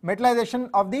metallization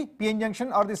of the PN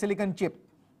junction or the silicon chip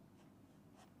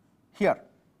here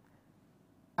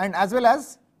and as well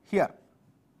as here.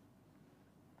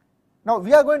 Now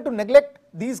we are going to neglect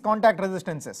these contact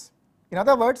resistances. In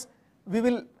other words, we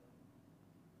will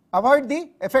avoid the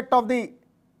effect of the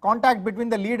contact between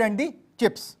the lead and the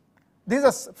chips. This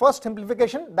is the first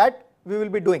simplification that we will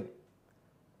be doing.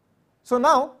 So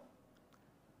now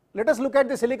let us look at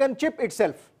the silicon chip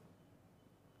itself.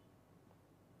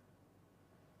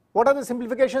 What are the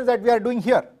simplifications that we are doing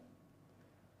here?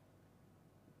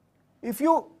 If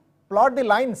you plot the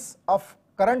lines of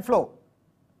current flow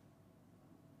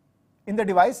in the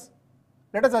device,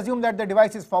 let us assume that the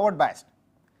device is forward biased.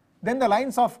 Then the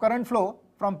lines of current flow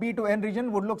from P to N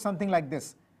region would look something like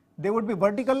this. They would be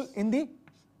vertical in the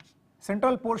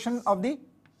central portion of the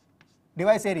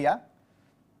device area,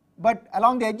 but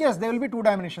along the edges they will be two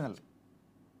dimensional.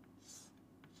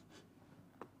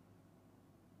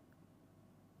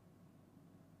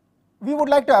 We would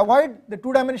like to avoid the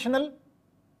two dimensional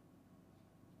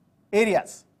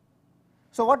areas.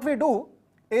 So what we do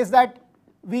is that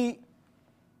we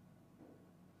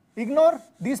ignore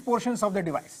these portions of the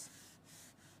device.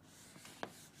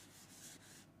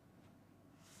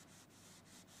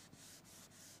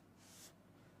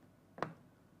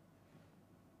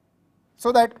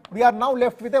 So that we are now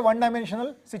left with a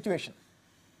one-dimensional situation.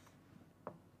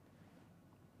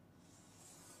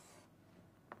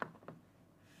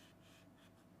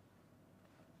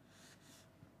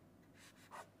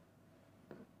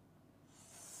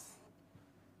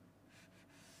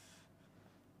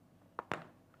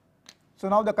 So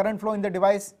now the current flow in the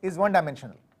device is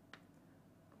one-dimensional.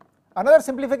 Another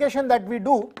simplification that we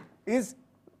do is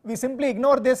we simply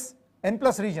ignore this N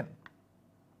plus region.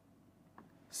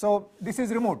 So this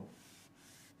is removed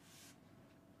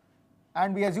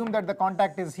and we assume that the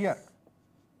contact is here.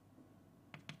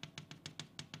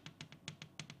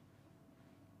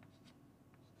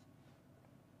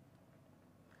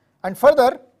 And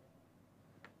further,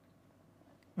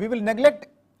 we will neglect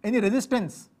any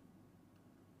resistance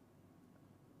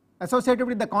associated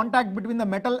with the contact between the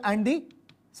metal and the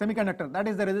semiconductor. That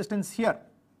is the resistance here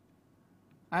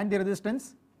and the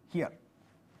resistance here.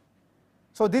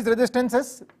 So these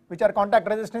resistances, which are contact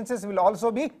resistances, will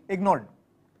also be ignored.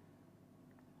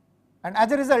 And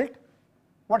as a result,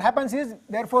 what happens is,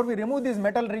 therefore we remove these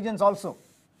metal regions also.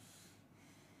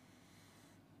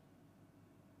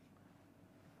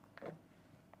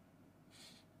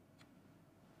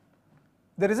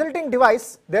 The resulting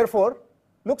device therefore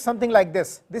looks something like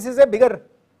this. This is a bigger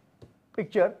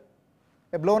picture,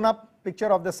 a blown up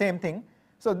picture of the same thing.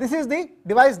 So this is the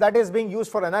device that is being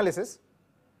used for analysis.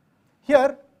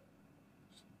 Here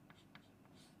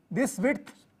this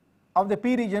width of the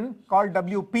P region called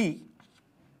WP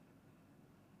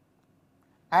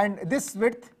and this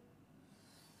width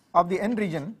of the N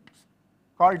region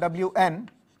called Wn,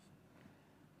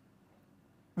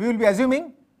 we will be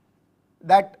assuming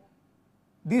that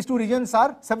these two regions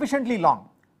are sufficiently long.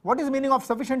 What is the meaning of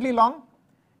sufficiently long?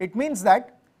 It means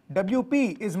that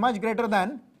Wp is much greater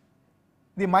than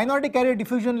the minority carrier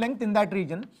diffusion length in that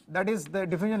region, that is the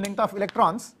diffusion length of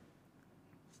electrons,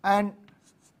 and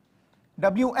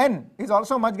Wn is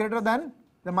also much greater than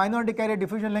the minority carrier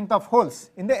diffusion length of holes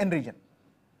in the N region.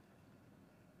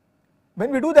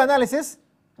 When we do the analysis,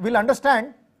 we will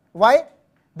understand why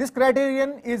this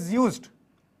criterion is used,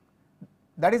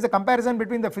 that is the comparison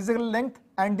between the physical length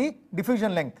and the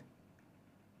diffusion length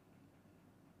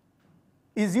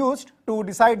is used to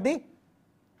decide the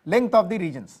length of the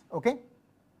regions. Okay?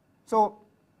 So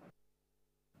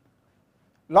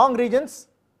long regions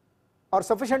or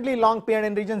sufficiently long P and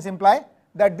N regions imply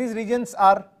that these regions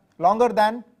are longer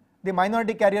than the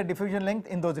minority carrier diffusion length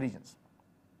in those regions.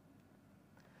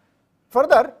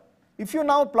 Further, if you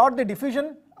now plot the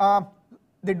diffusion,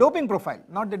 the doping profile,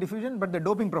 not the diffusion but the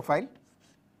doping profile,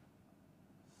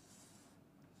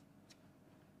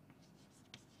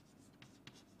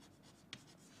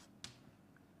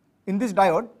 in this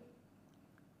diode,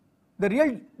 the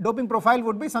real doping profile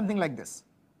would be something like this.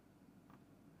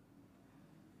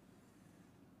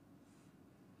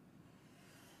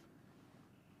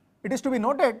 It is to be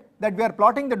noted that we are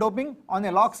plotting the doping on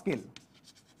a log scale.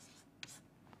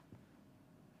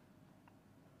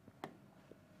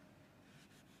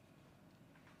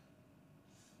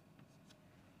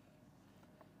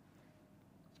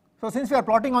 So since we are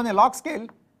plotting on a log scale,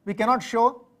 we cannot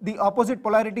show the opposite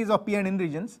polarities of P and N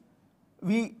regions.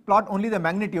 We plot only the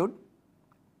magnitude,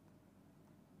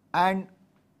 and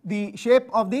the shape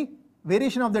of the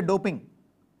variation of the doping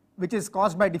which is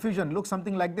caused by diffusion looks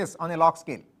something like this on a log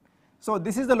scale. So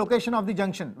this is the location of the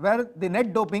junction where the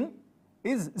net doping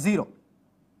is 0.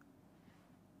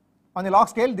 On a log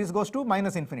scale this goes to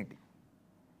minus infinity.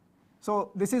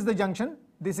 So this is the junction,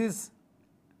 this is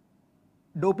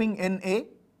doping Na,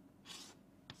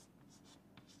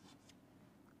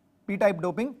 P type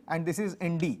doping, and this is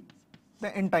Nd,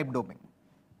 the N type doping.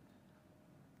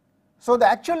 So the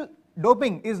actual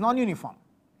doping is non-uniform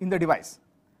in the device,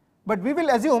 but we will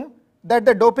assume that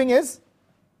the doping is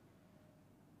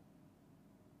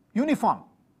uniform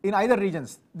in either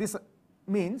regions. This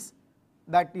means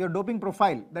that your doping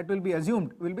profile that will be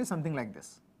assumed will be something like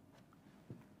this.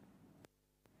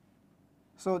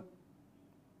 So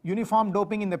uniform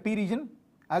doping in the P region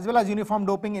as well as uniform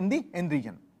doping in the N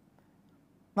region.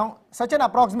 Now such an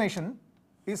approximation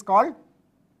is called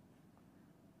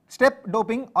step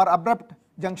doping or abrupt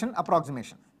junction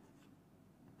approximation.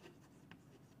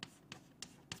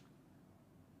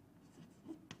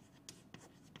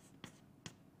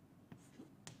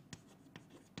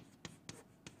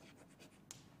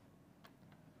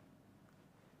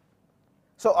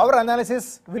 So our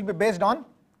analysis will be based on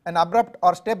an abrupt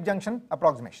or step junction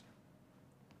approximation.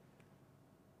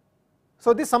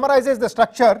 So this summarizes the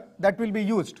structure that will be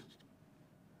used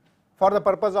for the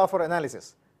purpose of our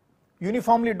analysis.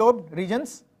 Uniformly doped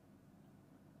regions,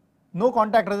 no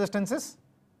contact resistances,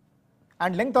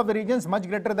 and length of the regions much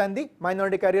greater than the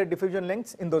minority carrier diffusion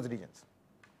lengths in those regions.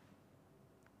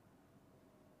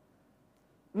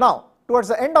 Now towards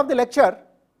the end of the lecture,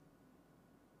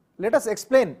 let us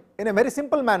explain in a very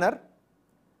simple manner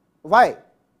why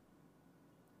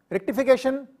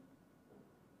rectification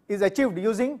is achieved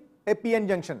using a PN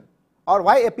junction, or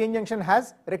why a PN junction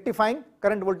has rectifying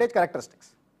current voltage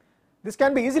characteristics. This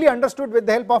can be easily understood with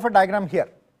the help of a diagram here.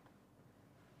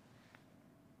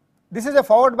 This is a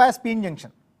forward bias PN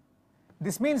junction.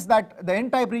 This means that the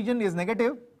N type region is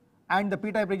negative and the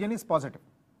P type region is positive.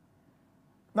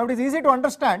 Now it is easy to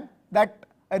understand that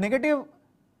a negative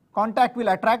contact will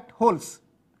attract holes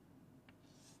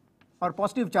or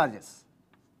positive charges.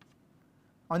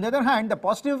 On the other hand, the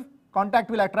positive contact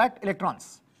will attract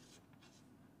electrons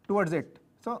towards it,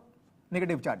 so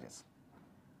negative charges.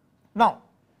 Now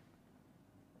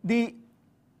the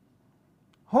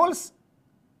holes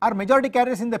are majority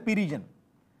carriers in the P region,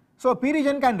 so P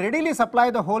region can readily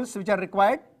supply the holes which are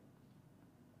required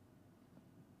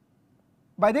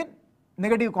by the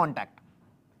negative contact,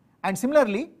 and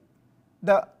similarly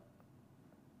the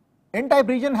N type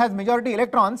region has majority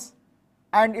electrons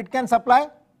and it can supply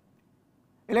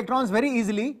electrons very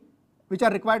easily which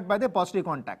are required by the positive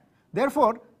contact.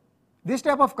 Therefore, this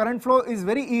type of current flow is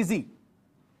very easy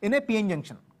in a PN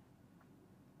junction.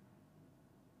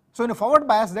 So, in a forward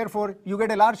bias, therefore, you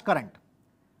get a large current.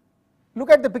 Look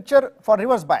at the picture for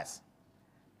reverse bias.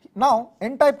 Now,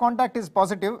 N-type contact is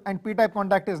positive and P-type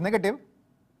contact is negative.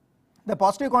 The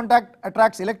positive contact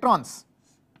attracts electrons,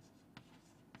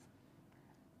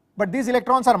 but these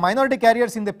electrons are minority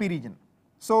carriers in the P region.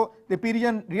 So, the P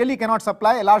region really cannot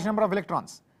supply a large number of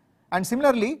electrons, and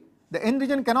similarly the N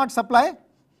region cannot supply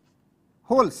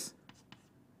holes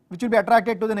which will be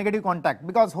attracted to the negative contact,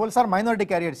 because holes are minority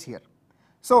carriers here.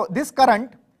 So, this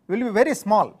current will be very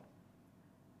small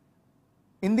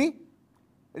in the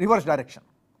reverse direction.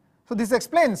 So, this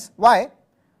explains why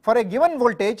for a given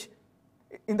voltage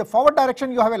in the forward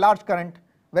direction you have a large current,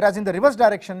 whereas in the reverse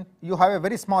direction you have a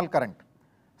very small current.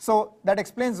 So, that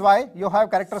explains why you have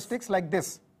characteristics like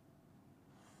this.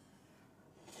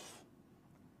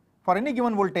 For any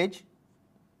given voltage,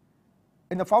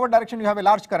 in the forward direction you have a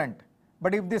large current,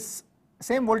 but if this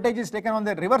same voltage is taken on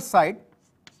the reverse side,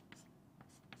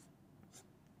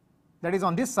 that is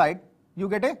on this side, you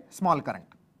get a small current.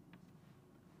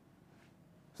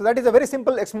 So, that is a very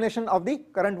simple explanation of the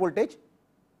current voltage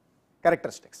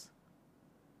characteristics.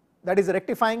 That is the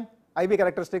rectifying IV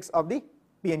characteristics of the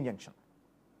PN junction.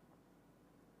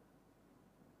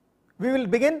 We will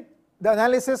begin the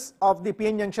analysis of the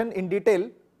PN junction in detail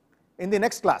in the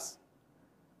next class.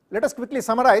 Let us quickly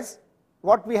summarize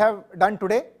what we have done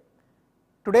today.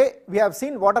 Today we have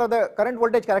seen what are the current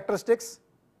voltage characteristics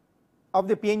of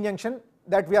the PN junction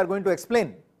that we are going to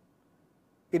explain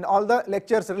in all the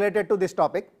lectures related to this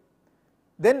topic.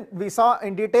 Then we saw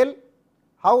in detail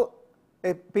how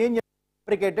a PN junction is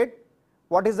fabricated,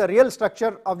 what is the real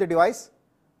structure of the device.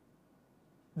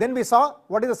 Then we saw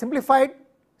what is the simplified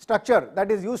structure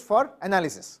that is used for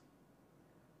analysis.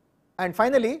 And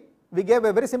finally, we gave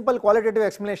a very simple qualitative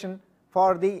explanation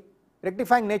for the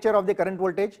rectifying nature of the current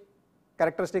voltage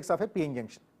characteristics of a PN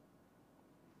junction.